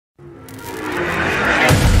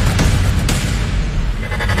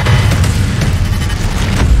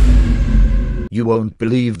won't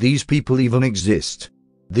believe these people even exist.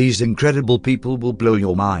 These incredible people will blow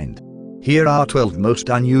your mind. Here are 12 most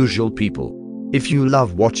unusual people. If you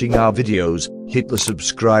love watching our videos, hit the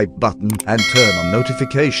subscribe button and turn on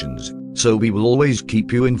notifications, so we will always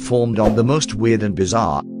keep you informed on the most weird and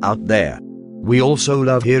bizarre out there. We also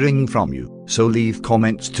love hearing from you, so leave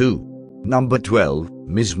comments too. Number 12,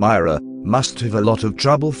 Ms. Myra must have a lot of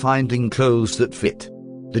trouble finding clothes that fit.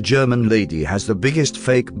 The German lady has the biggest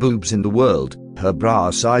fake boobs in the world. Her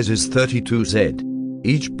bra size is 32Z.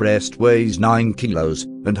 Each breast weighs 9 kilos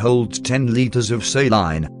and holds 10 liters of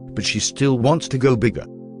saline, but she still wants to go bigger.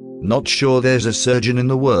 Not sure there's a surgeon in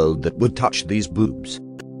the world that would touch these boobs.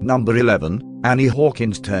 Number 11, Annie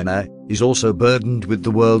Hawkins Turner is also burdened with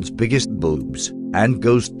the world's biggest boobs, and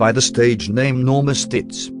goes by the stage name Norma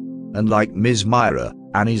Stitz. Unlike Ms. Myra,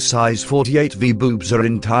 Annie's size 48V boobs are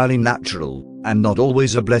entirely natural, and not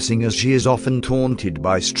always a blessing, as she is often taunted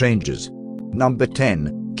by strangers. Number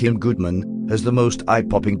 10, Kim Goodman has the most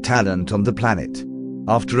eye-popping talent on the planet.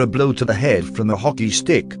 After a blow to the head from a hockey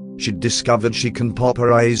stick, she discovered she can pop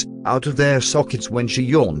her eyes out of their sockets when she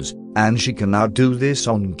yawns, and she can now do this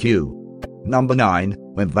on cue. Number 9,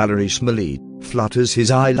 when Valery Smollett flutters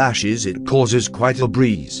his eyelashes, it causes quite a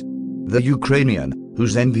breeze. The Ukrainian,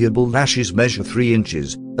 whose enviable lashes measure 3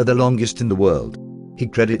 inches, are the longest in the world. He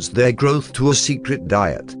credits their growth to a secret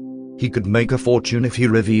diet. He could make a fortune if he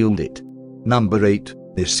revealed it. Number 8,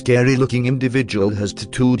 this scary-looking individual has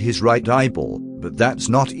tattooed his right eyeball, but that's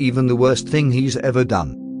not even the worst thing he's ever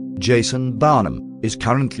done. Jason Barnum is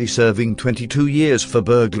currently serving 22 years for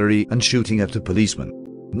burglary and shooting at a policeman.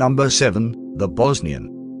 Number 7, the Bosnian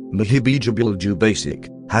Mahibijabul Jubasic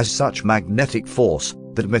has such magnetic force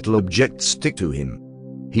that metal objects stick to him.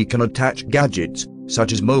 He can attach gadgets,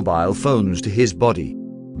 such as mobile phones, to his body.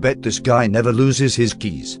 Bet this guy never loses his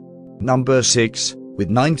keys. Number 6, with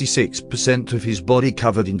 96% of his body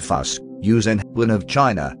covered in fuzz, Yu Zhenhuan of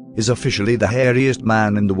China is officially the hairiest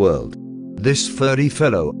man in the world. This furry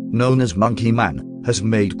fellow, known as Monkey Man, has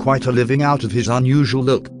made quite a living out of his unusual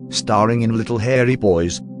look, starring in Little Hairy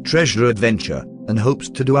Boys, Treasure Adventure, and hopes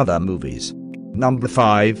to do other movies. Number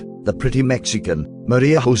 5, the pretty Mexican,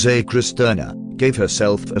 Maria Jose Cristerna, gave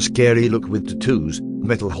herself a scary look with tattoos,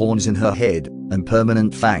 metal horns in her head, and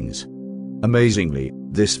permanent fangs. Amazingly,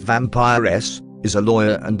 this vampiress is a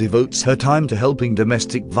lawyer and devotes her time to helping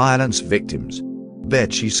domestic violence victims.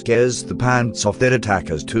 Bet she scares the pants off their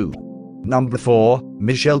attackers too. Number 4,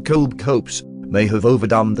 Michelle Kolb Copes may have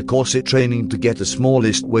overdone the corset training to get the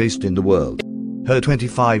smallest waist in the world. Her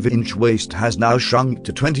 25-inch waist has now shrunk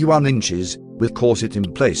to 21 inches. With corset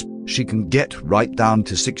in place, she can get right down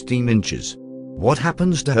to 16 inches. What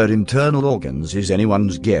happens to her internal organs is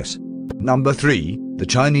anyone's guess. Number 3, the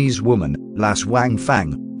Chinese woman, Las Wang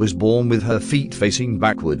Fang, was born with her feet facing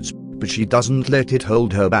backwards, but she doesn't let it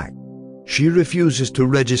hold her back. She refuses to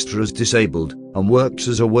register as disabled and works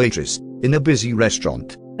as a waitress in a busy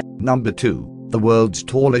restaurant. Number 2, the world's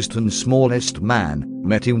tallest and smallest man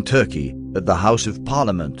met in Turkey at the House of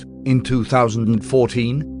Parliament in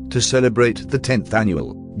 2014 to celebrate the 10th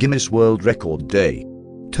annual Guinness World Record Day.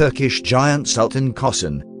 Turkish giant Sultan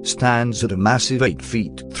Kosen stands at a massive 8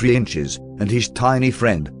 feet 3 inches, and his tiny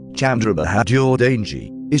friend, Chandrabahar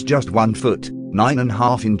Jordanji, is just 1 foot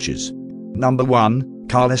 9.5 inches. Number 1,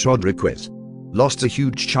 Carlos Rodriguez lost a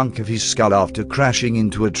huge chunk of his skull after crashing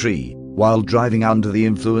into a tree while driving under the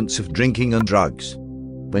influence of drinking and drugs.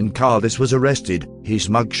 When Carlos was arrested, his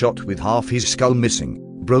mugshot with half his skull missing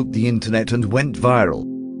broke the internet and went viral.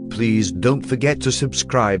 Please don't forget to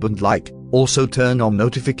subscribe and like, also turn on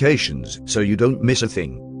notifications so you don't miss a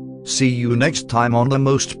thing. See you next time on the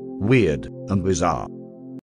most weird and bizarre